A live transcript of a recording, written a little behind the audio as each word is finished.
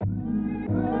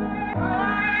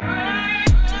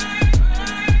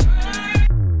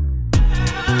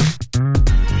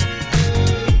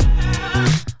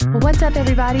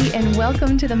everybody, and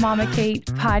welcome to the Mama Kate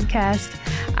podcast.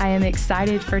 I am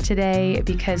excited for today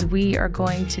because we are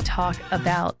going to talk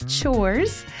about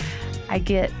chores. I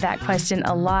get that question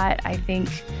a lot. I think,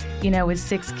 with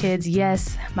 6 kids,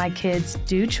 yes, my kids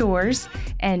do chores,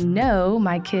 and no,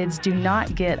 my kids do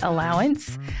not get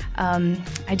allowance.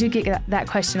 I do get that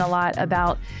question a lot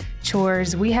about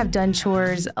chores. We have done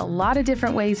chores a lot of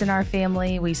different ways in our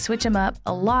family. We switch them up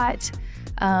a lot.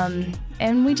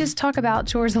 And we just talk about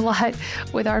chores a lot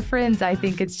with our friends. I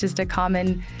think it's just a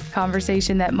common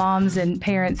conversation that moms and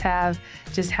parents have.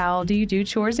 Just how do you do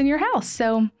chores in your house?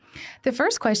 So the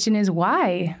first question is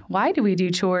why? Why do we do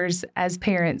chores as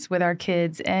parents with our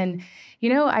kids? And,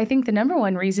 I think the number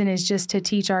one reason is just to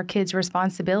teach our kids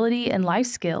responsibility and life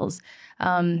skills.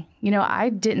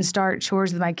 I didn't start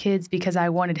chores with my kids because I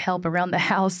wanted help around the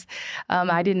house.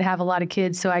 I didn't have a lot of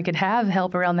kids so I could have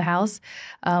help around the house.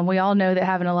 We all know that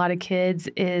having a lot of kids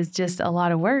is just a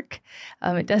lot of work.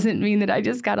 It doesn't mean that I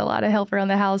just got a lot of help around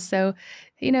the house. So,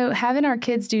 having our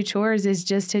kids do chores is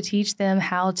just to teach them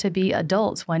how to be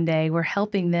adults one day. We're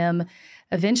helping them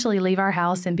eventually leave our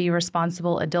house and be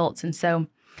responsible adults. And so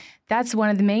that's one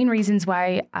of the main reasons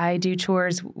why I do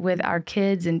chores with our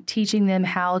kids and teaching them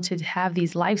how to have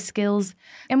these life skills.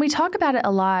 And we talk about it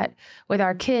a lot with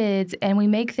our kids, and we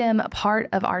make them a part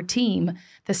of our team,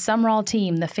 the Sumrall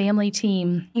team, the family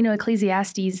team.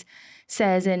 Ecclesiastes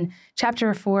says in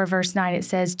chapter 4, verse 9, it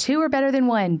says, 2 are better than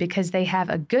 1 because they have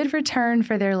a good return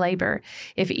for their labor.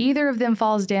 If either of them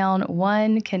falls down,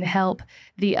 one can help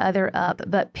the other up.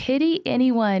 But pity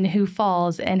anyone who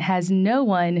falls and has no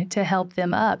one to help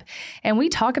them up. And we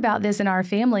talk about this in our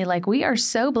family. Like, we are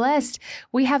so blessed.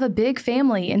 We have a big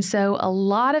family. And so a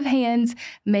lot of hands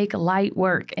make light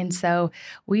work. And so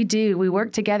we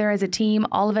work together as a team.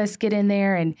 All of us get in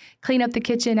there and clean up the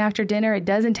kitchen after dinner. It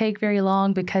doesn't take very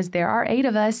long because there are 8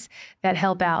 of us that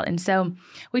help out. And so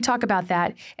we talk about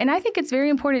that. And I think it's very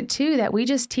important too that we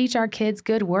just teach our kids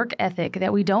good work ethic,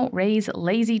 that we don't raise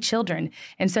lazy children.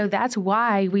 And so that's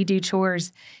why we do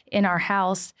chores in our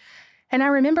house. And I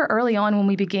remember early on when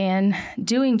we began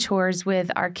doing chores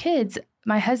with our kids,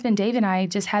 my husband Dave and I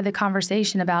just had the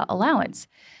conversation about allowance.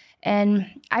 And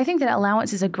I think that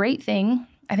allowance is a great thing.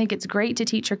 I think it's great to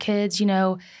teach your kids,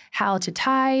 how to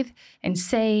tithe and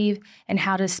save and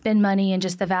how to spend money and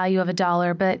just the value of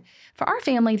 $1. But for our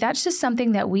family, that's just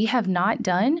something that we have not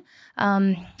done.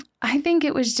 I think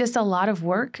it was just a lot of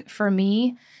work for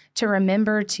me to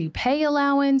remember to pay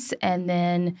allowance, and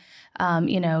then,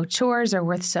 chores are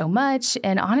worth so much.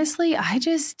 And honestly, I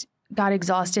just got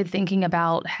exhausted thinking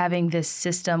about having this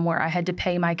system where I had to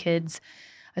pay my kids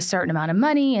a certain amount of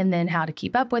money and then how to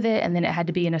keep up with it. And then it had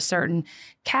to be in a certain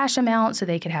cash amount so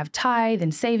they could have tithe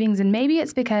and savings. And maybe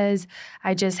it's because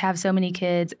I just have so many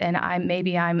kids and I'm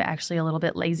actually a little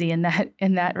bit lazy in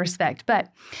that respect.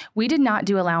 But we did not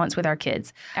do allowance with our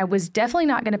kids. I was definitely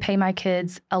not going to pay my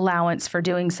kids allowance for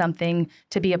doing something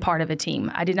to be a part of a team.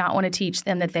 I did not want to teach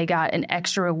them that they got an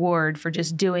extra reward for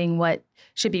just doing what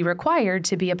should be required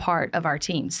to be a part of our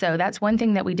team. So that's one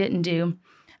thing that we didn't do.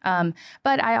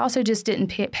 But I also just didn't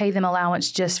pay them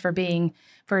allowance just for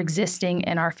existing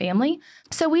in our family.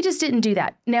 So we just didn't do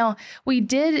that. Now, we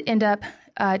did end up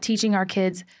teaching our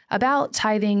kids about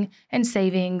tithing and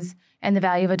savings and the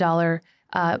value of $1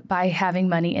 by having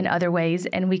money in other ways,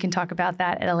 and we can talk about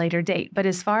that at a later date. But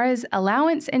as far as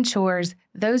allowance and chores,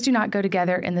 those do not go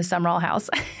together in the Sumrall house.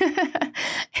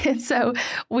 And so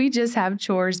we just have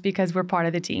chores because we're part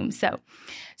of the team.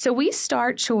 So we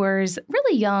start chores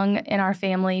really young in our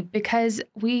family because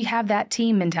we have that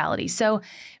team mentality. So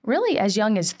really as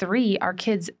young as 3, our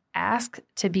kids ask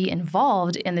to be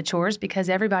involved in the chores because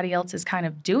everybody else is kind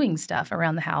of doing stuff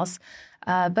around the house.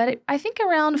 But I think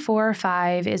around 4 or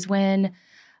 5 is when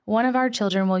one of our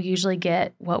children will usually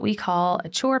get what we call a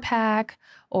chore pack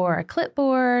or a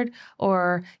clipboard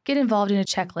or get involved in a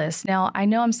checklist. Now, I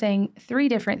know I'm saying 3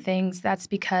 different things. That's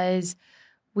because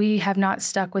we have not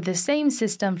stuck with the same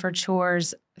system for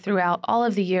chores throughout all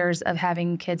of the years of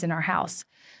having kids in our house.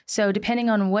 So depending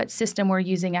on what system we're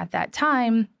using at that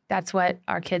time, that's what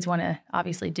our kids want to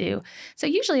obviously do. So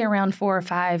usually around 4 or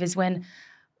 5 is when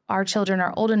our children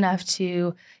are old enough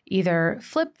to either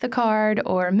flip the card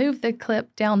or move the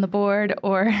clip down the board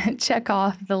or check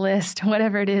off the list,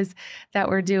 whatever it is that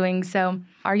we're doing. So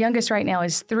our youngest right now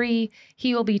is 3.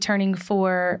 He will be turning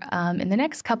 4 in the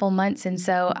next couple months. And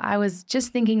so I was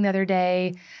just thinking the other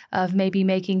day of maybe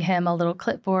making him a little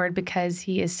clipboard because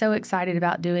he is so excited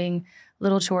about doing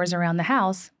little chores around the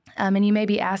house. And you may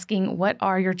be asking, what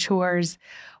are your chores?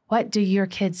 What do your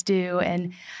kids do?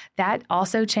 And that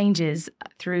also changes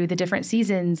through the different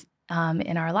seasons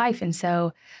in our life. And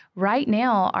so right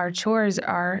now, our chores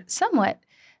are somewhat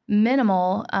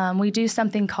minimal. We do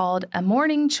something called a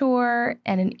morning chore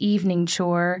and an evening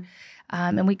chore.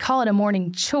 And we call it a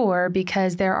morning chore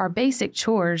because there are basic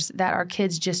chores that our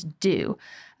kids just do.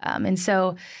 And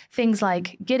so things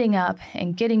like getting up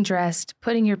and getting dressed,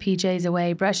 putting your PJs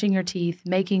away, brushing your teeth,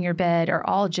 making your bed are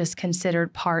all just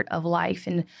considered part of life.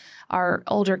 And our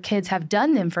older kids have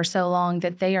done them for so long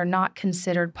that they are not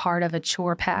considered part of a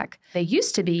chore pack. They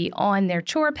used to be on their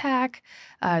chore pack,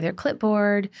 their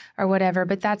clipboard or whatever,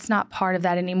 but that's not part of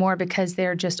that anymore because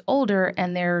they're just older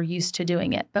and they're used to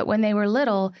doing it. But when they were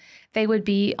little, they would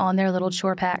be on their little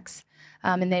chore packs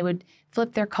and they would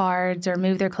flip their cards or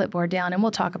move their clipboard down. And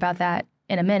we'll talk about that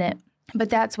in a minute. But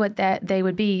that's what that they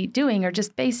would be doing, or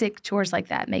just basic chores like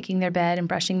that. Making their bed and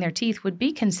brushing their teeth would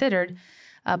be considered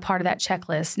part of that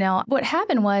checklist. Now, what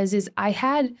happened is I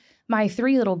had my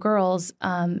 3 little girls,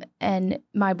 and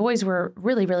my boys were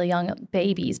really, really young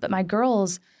babies, but my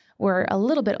girls were a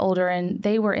little bit older and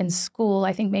they were in school.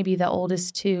 I think maybe the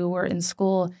oldest 2 were in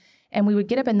school, and we would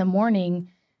get up in the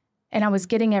morning and I was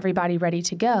getting everybody ready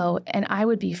to go. And I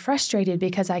would be frustrated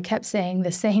because I kept saying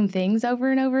the same things over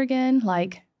and over again,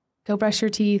 like go brush your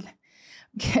teeth,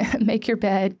 make your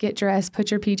bed, get dressed,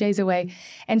 put your PJs away.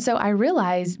 And so I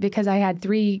realized, because I had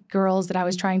 3 girls that I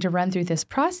was trying to run through this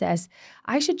process,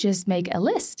 I should just make a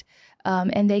list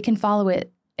and they can follow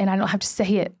it. And I don't have to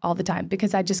say it all the time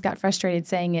because I just got frustrated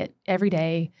saying it every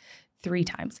day 3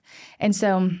 times. And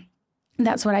so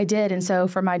that's what I did. And so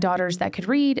for my daughters that could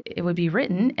read, it would be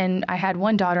written. And I had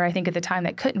one daughter, I think at the time,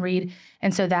 that couldn't read.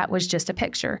 And so that was just a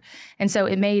picture. And so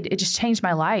it just changed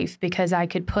my life because I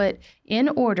could put in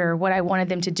order what I wanted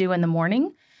them to do in the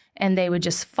morning, and they would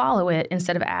just follow it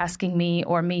instead of asking me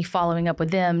or me following up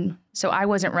with them. So I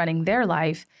wasn't running their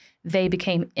life. They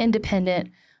became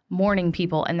independent morning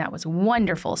people, and that was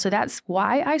wonderful. So that's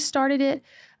why I started it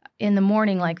in the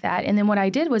morning like that. And then what I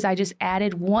did was I just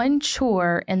added one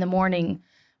chore in the morning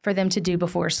for them to do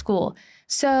before school.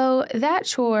 So that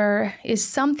chore is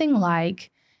something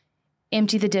like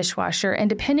empty the dishwasher. And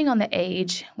depending on the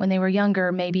age, when they were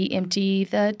younger, maybe empty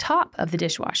the top of the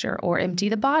dishwasher or empty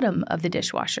the bottom of the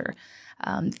dishwasher,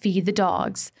 feed the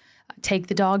dogs, take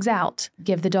the dogs out,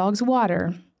 give the dogs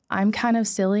water. I'm kind of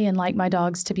silly and like my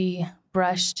dogs to be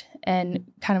brushed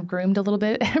and kind of groomed a little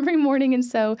bit every morning. And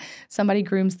so somebody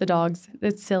grooms the dogs.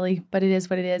 It's silly, but it is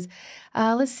what it is.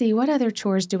 Let's see, what other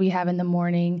chores do we have in the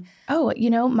morning? Oh,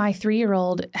 my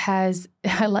 3-year-old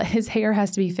his hair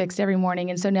has to be fixed every morning.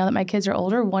 And so now that my kids are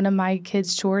older, one of my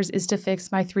kids' chores is to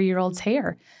fix my 3-year-old's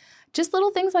hair. Just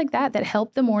little things like that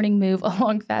help the morning move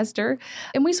along faster.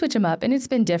 And we switch them up. And it's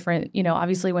been different.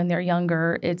 Obviously when they're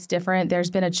younger, it's different.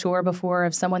 There's been a chore before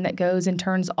of someone that goes and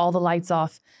turns all the lights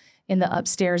off in the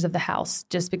upstairs of the house,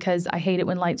 just because I hate it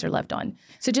when lights are left on.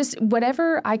 So just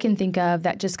whatever I can think of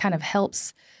that just kind of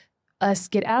helps us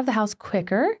get out of the house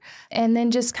quicker, and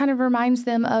then just kind of reminds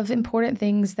them of important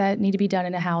things that need to be done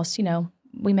in a house.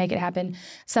 We make it happen.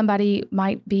 Somebody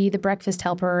might be the breakfast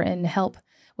helper and help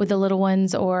with the little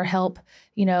ones, or help,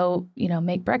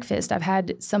 make breakfast. I've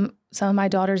had some of my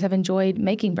daughters have enjoyed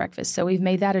making breakfast. So we've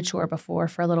made that a chore before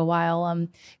for a little while.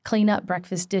 Clean up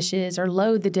breakfast dishes or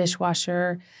load the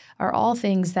dishwasher are all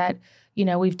things that,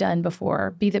 we've done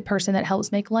before. Be the person that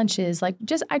helps make lunches.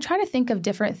 I try to think of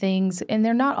different things, and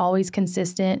they're not always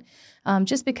consistent,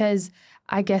 just because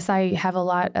I guess I have a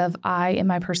lot of I in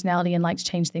my personality and like to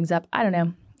change things up. I don't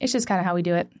know. It's just kind of how we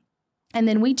do it. And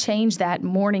then we change that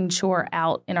morning chore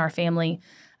out in our family,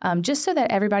 just so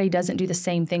that everybody doesn't do the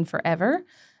same thing forever.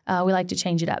 We like to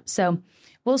change it up. So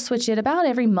we'll switch it about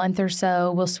every month or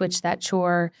so. We'll switch that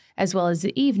chore as well as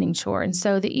the evening chore. And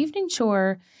so the evening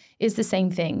chore is the same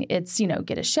thing. It's,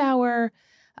 get a shower,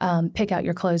 pick out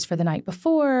your clothes for the night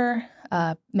before,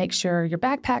 make sure your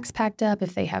backpack's packed up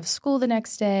if they have school the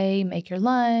next day, make your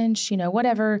lunch,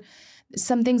 whatever.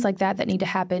 Some things like that need to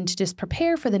happen to just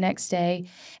prepare for the next day.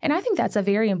 And I think that's a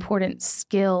very important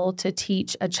skill to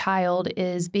teach a child,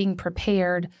 is being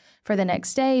prepared for the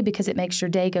next day, because it makes your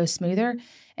day go smoother.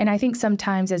 And I think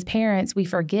sometimes as parents, we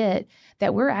forget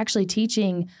that we're actually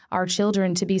teaching our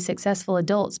children to be successful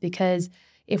adults, because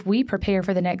if we prepare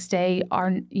for the next day,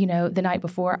 the night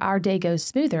before, our day goes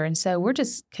smoother. And so we're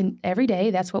just every day,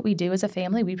 that's what we do as a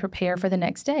family. We prepare for the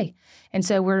next day. And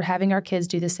so we're having our kids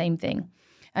do the same thing.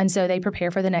 And so they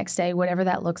prepare for the next day, whatever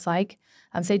that looks like.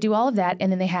 So they do all of that,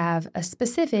 and then they have a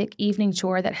specific evening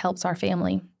chore that helps our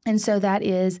family. And so that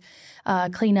is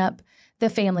clean up the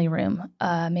family room,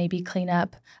 maybe clean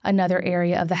up another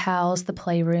area of the house, the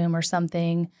playroom or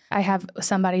something. I have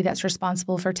somebody that's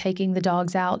responsible for taking the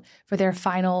dogs out for their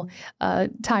final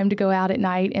time to go out at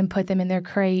night and put them in their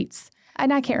crates.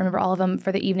 And I can't remember all of them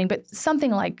for the evening, but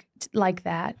something like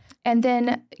that. And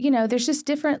then, there's just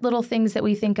different little things that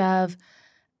we think of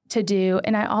to do.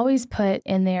 And I always put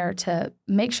in there to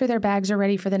make sure their bags are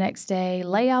ready for the next day,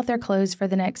 lay out their clothes for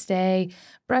the next day,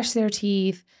 brush their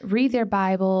teeth, read their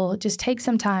Bible, just take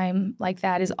some time like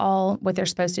that is all what they're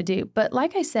supposed to do. But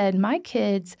like I said, my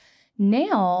kids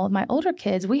now, my older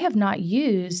kids, we have not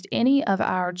used any of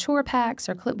our chore packs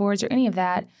or clipboards or any of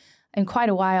that in quite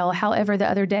a while. However, the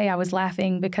other day I was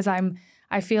laughing because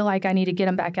I feel like I need to get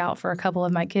them back out for a couple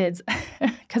of my kids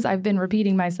because I've been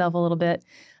repeating myself a little bit.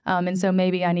 And so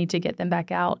maybe I need to get them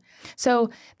back out. So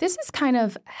this is kind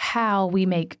of how we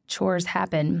make chores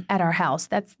happen at our house.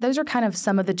 Those are kind of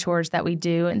some of the chores that we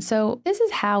do. And so this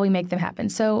is how we make them happen.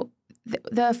 So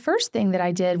the first thing that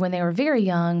I did when they were very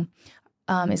young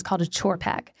is called a chore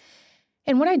pack.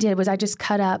 And what I did was I just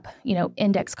cut up,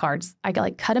 index cards. I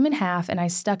cut them in half and I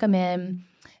stuck them in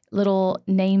little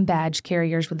name badge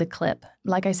carriers with the clip.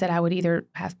 Like I said, I would either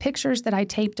have pictures that I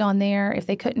taped on there if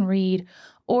they couldn't read,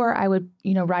 or I would,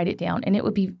 write it down, and it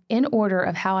would be in order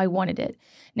of how I wanted it.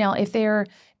 Now, if they're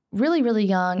really, really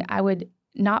young, I would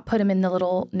not put them in the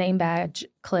little name badge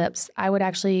clips. I would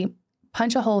actually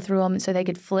punch a hole through them so they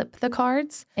could flip the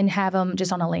cards and have them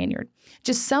just on a lanyard.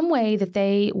 Just some way that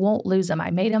they won't lose them.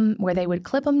 I made them where they would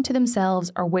clip them to themselves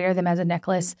or wear them as a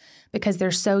necklace because they're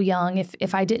so young.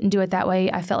 If I didn't do it that way,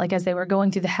 I felt like as they were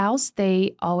going through the house,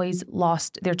 they always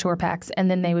lost their chore packs and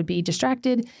then they would be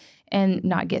distracted and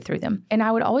not get through them. And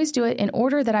I would always do it in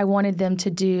order that I wanted them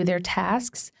to do their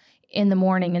tasks in the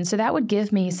morning. And so that would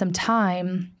give me some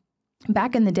time.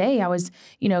 Back in the day, I was,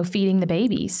 feeding the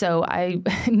baby. So I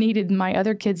needed my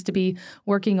other kids to be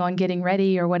working on getting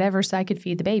ready or whatever so I could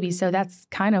feed the baby. So that's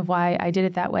kind of why I did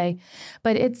it that way.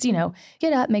 But it's,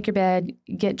 get up, make your bed,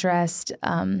 get dressed,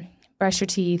 brush your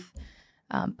teeth,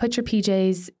 put your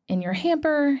PJs in your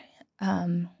hamper,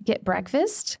 get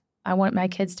breakfast. I want my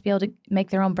kids to be able to make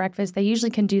their own breakfast. They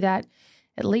usually can do that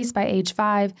at least by age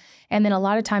 5. And then a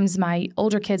lot of times my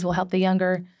older kids will help the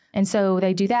younger. And so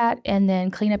they do that and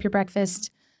then clean up your breakfast.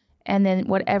 And then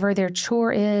whatever their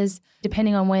chore is,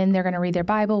 depending on when they're going to read their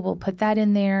Bible, we'll put that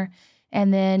in there.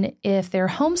 And then if they're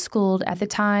homeschooled at the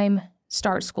time,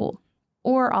 start school.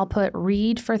 Or I'll put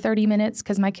read for 30 minutes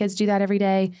because my kids do that every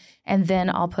day. And then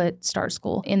I'll put start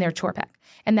school in their chore pack.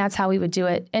 And that's how we would do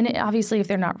it. And obviously, if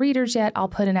they're not readers yet, I'll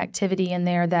put an activity in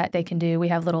there that they can do. We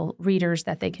have little readers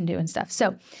that they can do and stuff.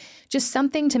 So just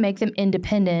something to make them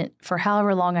independent for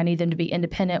however long I need them to be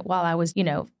independent while I was,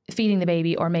 feeding the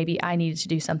baby, or maybe I needed to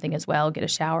do something as well, get a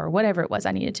shower, whatever it was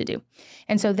I needed to do.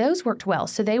 And so those worked well.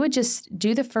 So they would just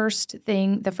do the first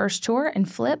chore and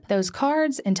flip those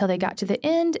cards until they got to the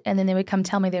end. And then they would come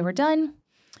tell me they were done.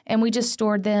 And we just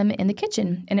stored them in the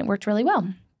kitchen and it worked really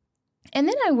well. And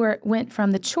then I went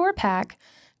from the chore pack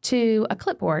to a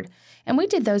clipboard. And we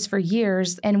did those for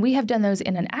years. And we have done those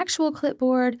in an actual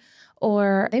clipboard,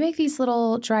 or they make these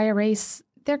little dry erase.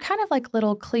 They're kind of like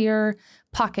little clear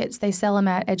pockets. They sell them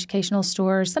at educational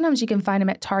stores. Sometimes you can find them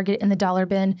at Target in the dollar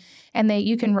bin, and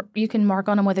you can mark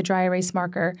on them with a dry erase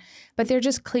marker. But they're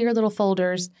just clear little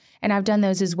folders, and I've done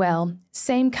those as well.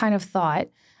 Same kind of thought.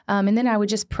 And then I would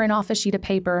just print off a sheet of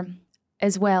paper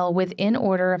as well within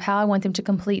order of how I want them to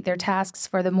complete their tasks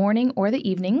for the morning or the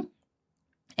evening.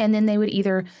 And then they would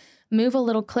either move a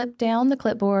little clip down the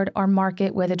clipboard or mark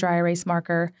it with a dry erase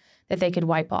marker that they could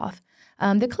wipe off.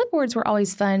 The clipboards were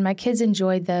always fun. My kids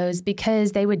enjoyed those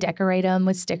because they would decorate them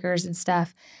with stickers and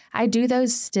stuff. I do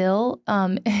those still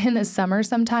in the summer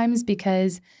sometimes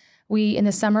because in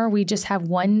the summer, we just have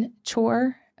one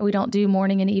chore. We don't do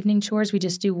morning and evening chores. We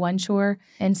just do one chore.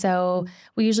 And so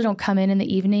we usually don't come in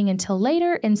the evening until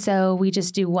later. And so we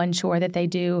just do one chore that they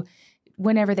do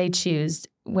whenever they choose,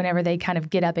 whenever they kind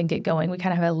of get up and get going. We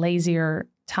kind of have a lazier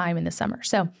time in the summer.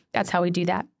 So that's how we do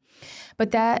that. But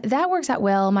that works out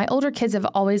well. My older kids have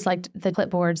always liked the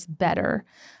clipboards better.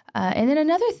 And then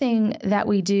another thing that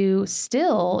we do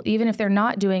still, even if they're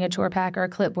not doing a chore pack or a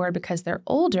clipboard because they're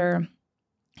older,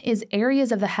 is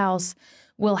areas of the house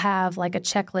will have like a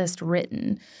checklist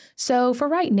written. So for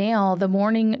right now, the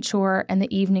morning chore and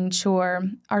the evening chore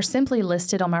are simply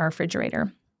listed on my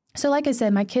refrigerator. So like I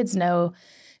said, my kids know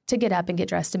to get up and get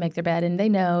dressed and make their bed, and they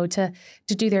know to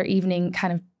do their evening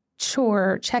kind of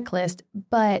chore checklist.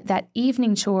 But that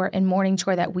evening chore and morning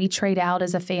chore that we trade out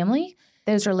as a family,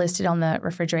 those are listed on the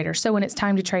refrigerator. So when it's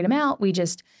time to trade them out, we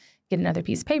just get another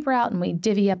piece of paper out and we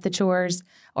divvy up the chores,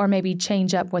 or maybe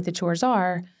change up what the chores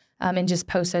are and just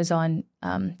post those on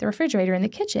the refrigerator in the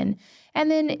kitchen. And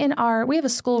then we have a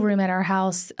schoolroom at our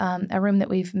house, a room that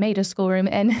we've made a schoolroom,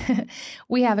 and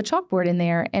we have a chalkboard in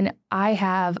there. And I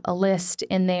have a list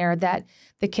in there that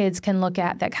the kids can look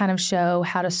at that kind of show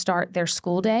how to start their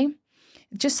school day.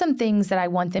 Just some things that I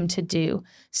want them to do.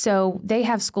 So they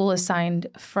have school assigned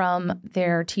from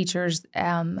their teachers,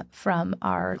 from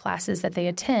our classes that they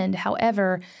attend.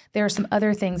 However, there are some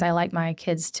other things I like my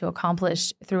kids to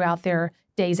accomplish throughout their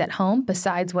days at home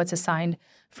besides what's assigned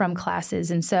from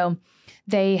classes. And so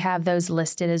they have those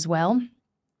listed as well.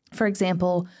 For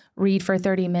example, read for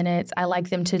 30 minutes. I like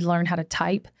them to learn how to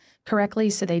type correctly.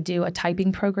 So they do a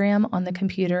typing program on the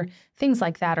computer. Things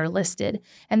like that are listed.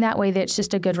 And that way that's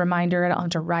just a good reminder. I don't have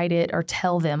to write it or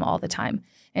tell them all the time.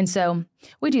 And so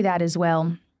we do that as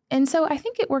well. And so I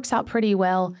think it works out pretty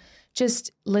well,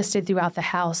 just listed throughout the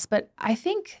house. But I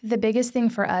think the biggest thing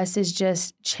for us is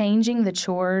just changing the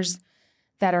chores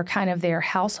that are kind of their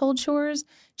household chores,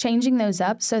 changing those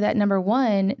up so that, number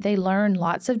one, they learn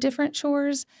lots of different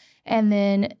chores. And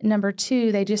then number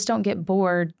two, they just don't get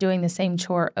bored doing the same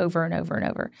chore over and over and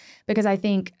over. Because I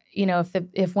think,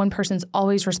 if one person's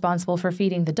always responsible for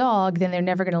feeding the dog, then they're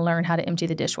never going to learn how to empty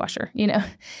the dishwasher,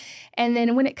 And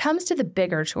then when it comes to the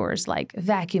bigger chores like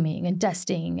vacuuming and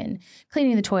dusting and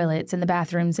cleaning the toilets and the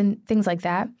bathrooms and things like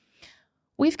that,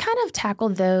 we've kind of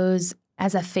tackled those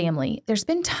as a family. There's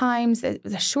been times,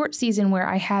 the short season, where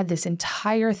I had this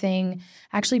entire thing.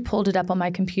 I actually pulled it up on my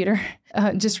computer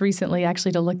just recently,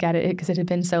 actually, to look at it because it had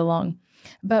been so long.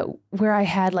 But where I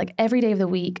had like every day of the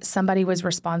week, somebody was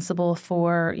responsible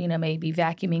for, maybe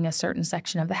vacuuming a certain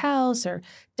section of the house or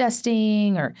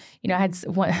dusting, or, I had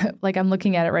one, like I'm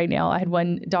looking at it right now. I had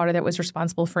one daughter that was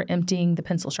responsible for emptying the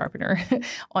pencil sharpener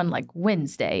on like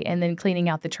Wednesday and then cleaning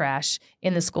out the trash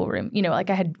in the schoolroom. I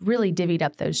had really divvied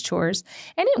up those chores,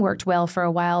 and it worked well for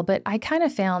a while, but I kind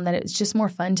of found that it was just more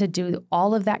fun to do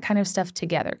all of that kind of stuff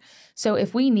together. So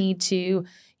if we need to,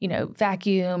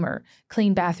 vacuum or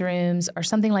clean bathrooms or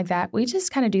something like that, we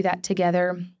just kind of do that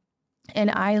together. And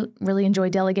I really enjoy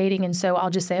delegating. And so I'll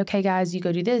just say, okay, guys, you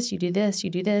go do this, you do this, you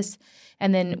do this,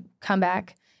 and then come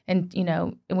back. And,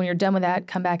 and when you're done with that,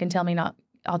 come back and tell me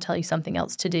I'll tell you something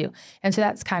else to do. And so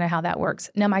that's kind of how that works.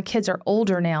 Now, my kids are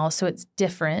older now, so it's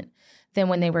different than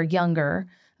when they were younger.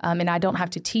 And I don't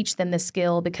have to teach them the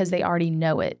skill because they already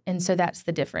know it. And so that's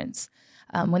the difference.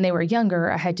 When they were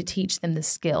younger, I had to teach them the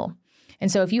skill.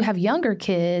 And so if you have younger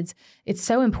kids, it's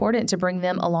so important to bring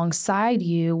them alongside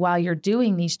you while you're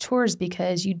doing these chores,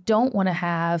 because you don't want to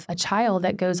have a child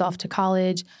that goes off to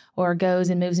college or goes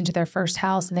and moves into their first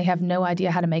house and they have no idea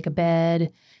how to make a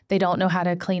bed. They don't know how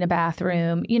to clean a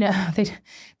bathroom.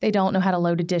 They don't know how to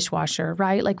load a dishwasher,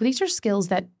 right? Like these are skills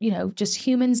that, just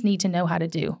humans need to know how to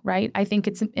do, right? I think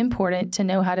it's important to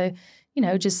know how to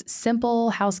just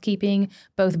simple housekeeping,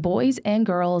 both boys and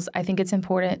girls. I think it's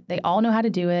important. They all know how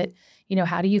to do it.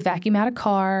 How do you vacuum out a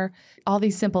car? All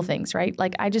these simple things, right?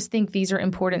 Like, I just think these are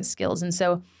important skills. And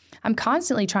so I'm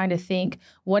constantly trying to think,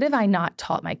 what have I not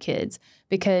taught my kids?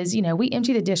 Because, we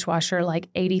empty the dishwasher like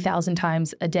 80,000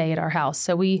 times a day at our house.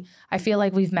 So I feel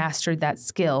like we've mastered that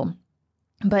skill.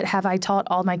 But have I taught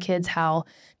all my kids how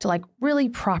to like really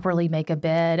properly make a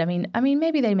bed? I mean,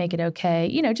 maybe they make it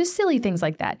okay, just silly things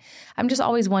like that. I'm just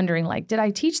always wondering, like, did I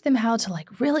teach them how to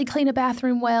like really clean a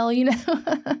bathroom well,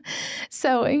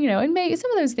 So, and maybe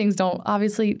some of those things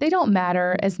they don't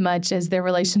matter as much as their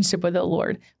relationship with the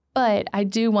Lord. But I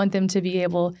do want them to be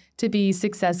able to be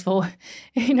successful,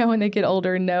 when they get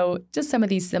older, and know just some of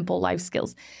these simple life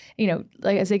skills.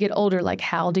 Like as they get older, like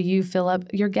how do you fill up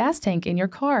your gas tank in your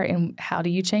car, and how do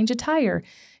you change a tire?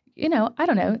 I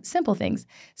don't know, simple things.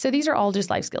 So these are all just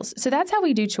life skills. So that's how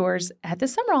we do chores at the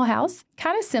Summerall house.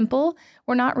 Kind of simple.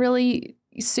 We're not really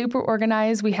super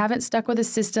organized. We haven't stuck with a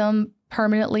system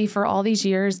permanently for all these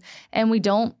years, and we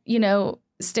don't,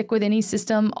 stick with any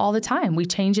system all the time. We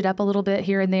change it up a little bit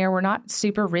here and there. We're not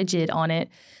super rigid on it,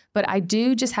 but I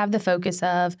do just have the focus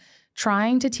of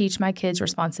trying to teach my kids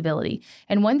responsibility.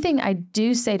 And one thing I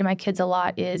do say to my kids a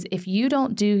lot is, if you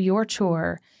don't do your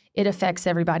chore, it affects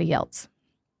everybody else.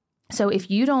 So if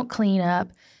you don't clean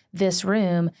up this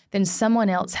room, then someone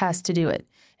else has to do it.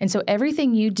 And so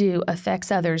everything you do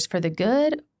affects others for the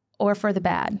good or for the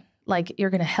bad. Like,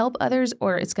 you're going to help others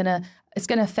or it's going to It's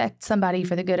going to affect somebody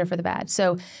for the good or for the bad.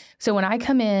 So when I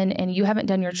come in and you haven't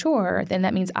done your chore, then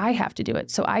that means I have to do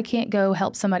it. So I can't go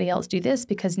help somebody else do this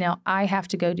because now I have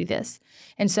to go do this.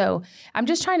 And so I'm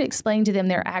just trying to explain to them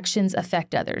their actions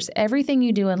affect others. Everything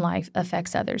you do in life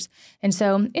affects others. And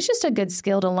so it's just a good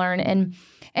skill to learn. And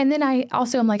then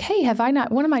I'm like, hey,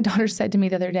 one of my daughters said to me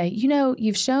the other day,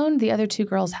 you've shown the other two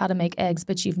girls how to make eggs,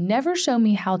 but you've never shown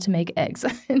me how to make eggs.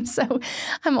 And so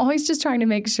I'm always just trying to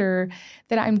make sure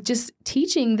that I'm just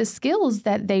teaching the skills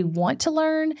that they want to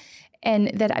learn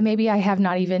and that maybe I have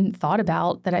not even thought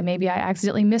about, that maybe I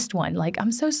accidentally missed one. Like,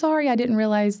 I'm so sorry, I didn't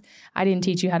realize I didn't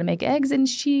teach you how to make eggs. And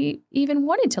she even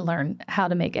wanted to learn how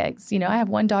to make eggs. I have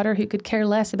one daughter who could care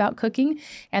less about cooking.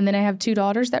 And then I have two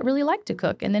daughters that really like to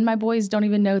cook. And then my boys don't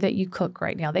even know that you cook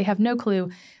right now. They have no clue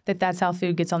that that's how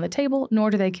food gets on the table, nor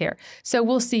do they care. So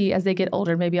we'll see as they get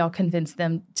older, maybe I'll convince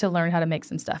them to learn how to make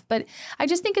some stuff. But I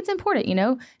just think it's important,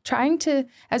 trying to,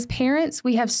 as parents,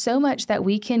 we have so much that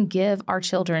we can give our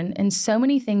children and so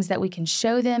many things that we can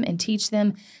show them and teach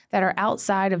them that are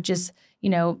outside of just,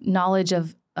 knowledge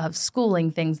of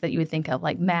schooling, things that you would think of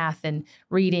like math and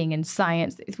reading and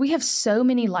science. We have so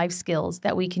many life skills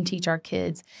that we can teach our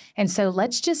kids. And so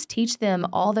let's just teach them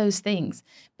all those things.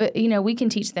 But, we can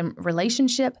teach them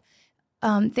relationship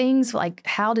things like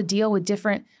how to deal with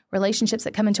different relationships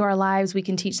that come into our lives. We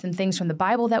can teach them things from the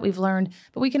Bible that we've learned,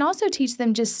 but we can also teach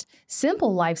them just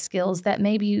simple life skills that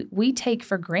maybe we take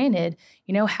for granted.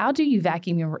 How do you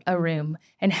vacuum a room?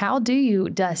 And how do you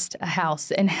dust a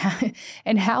house? And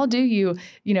how do you,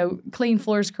 clean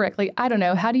floors correctly? I don't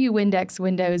know. How do you Windex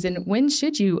windows? And when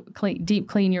should you deep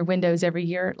clean your windows every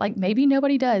year? Like maybe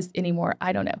nobody does anymore.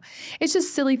 I don't know. It's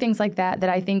just silly things like that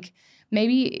I think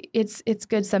maybe it's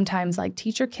good sometimes, like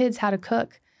teach your kids how to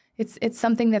cook. It's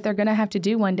something that they're going to have to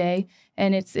do one day,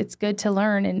 and it's good to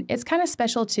learn. And it's kind of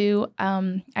special too.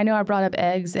 I know I brought up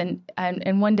eggs, and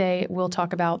one day we'll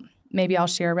talk about, maybe I'll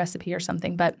share a recipe or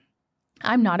something, but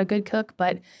I'm not a good cook,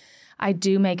 but I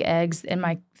do make eggs, and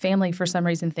my family for some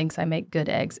reason thinks I make good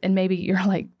eggs. And maybe you're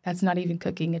like, that's not even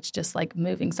cooking. It's just like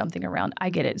moving something around. I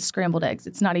get it. Scrambled eggs.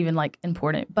 It's not even like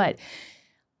important, but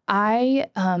my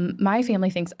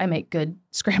family thinks I make good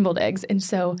scrambled eggs. And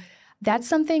so that's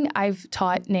something I've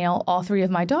taught now all three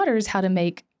of my daughters how to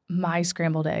make my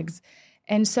scrambled eggs.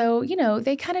 And so,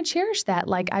 they kind of cherish that.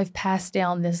 Like I've passed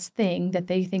down this thing that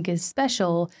they think is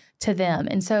special to them.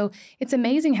 And so it's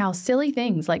amazing how silly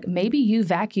things, like maybe you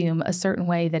vacuum a certain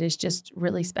way that is just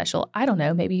really special. I don't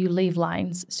know. Maybe you leave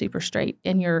lines super straight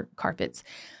in your carpets,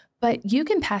 but you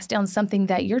can pass down something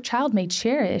that your child may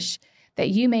cherish that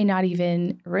you may not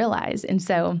even realize. And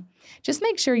so just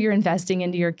make sure you're investing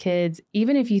into your kids.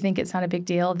 Even if you think it's not a big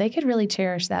deal, they could really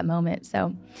cherish that moment.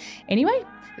 So anyway,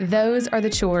 those are the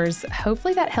chores.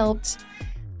 Hopefully that helped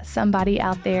somebody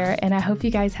out there, and I hope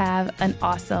you guys have an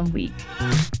awesome week.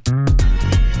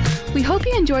 We hope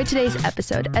you enjoyed today's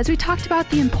episode as we talked about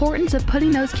the importance of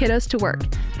putting those kiddos to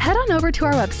work. Head on over to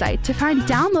our website to find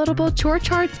downloadable chore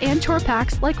charts and chore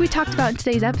packs like we talked about in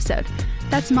today's episode.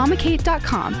 That's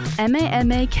mamakate.com,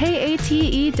 mamakate.com.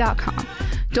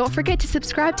 Don't forget to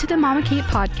subscribe to the Mama Kate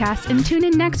podcast and tune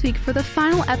in next week for the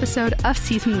final episode of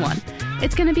season 1.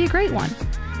 It's going to be a great one.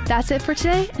 That's it for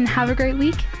today, and have a great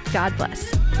week. God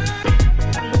bless.